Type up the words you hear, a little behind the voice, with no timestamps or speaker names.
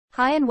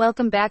Hi and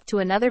welcome back to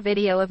another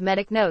video of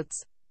Medic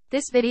Notes.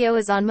 This video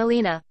is on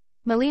Melena.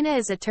 Melena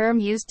is a term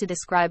used to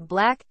describe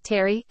black,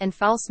 tarry, and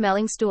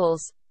foul-smelling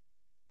stools.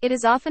 It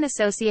is often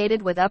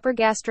associated with upper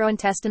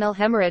gastrointestinal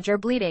hemorrhage or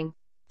bleeding.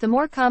 The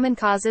more common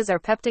causes are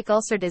peptic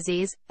ulcer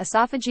disease,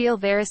 esophageal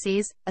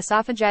varices,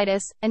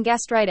 esophagitis, and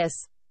gastritis.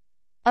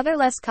 Other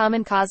less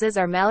common causes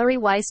are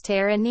Mallory-Weiss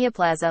tear and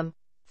neoplasm.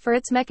 For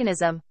its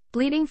mechanism,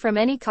 bleeding from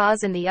any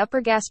cause in the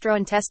upper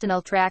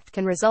gastrointestinal tract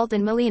can result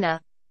in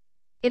Melena.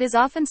 It is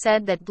often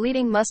said that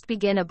bleeding must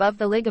begin above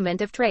the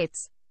ligament of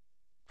Treitz.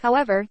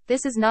 However,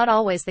 this is not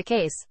always the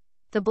case.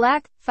 The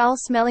black,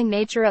 foul-smelling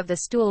nature of the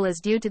stool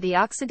is due to the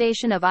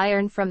oxidation of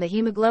iron from the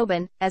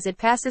hemoglobin, as it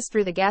passes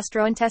through the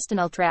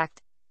gastrointestinal tract.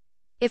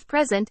 If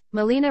present,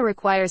 Melena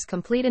requires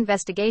complete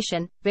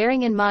investigation,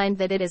 bearing in mind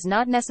that it is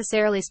not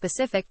necessarily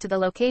specific to the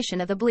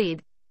location of the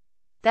bleed.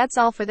 That's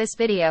all for this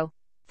video.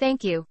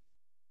 Thank you.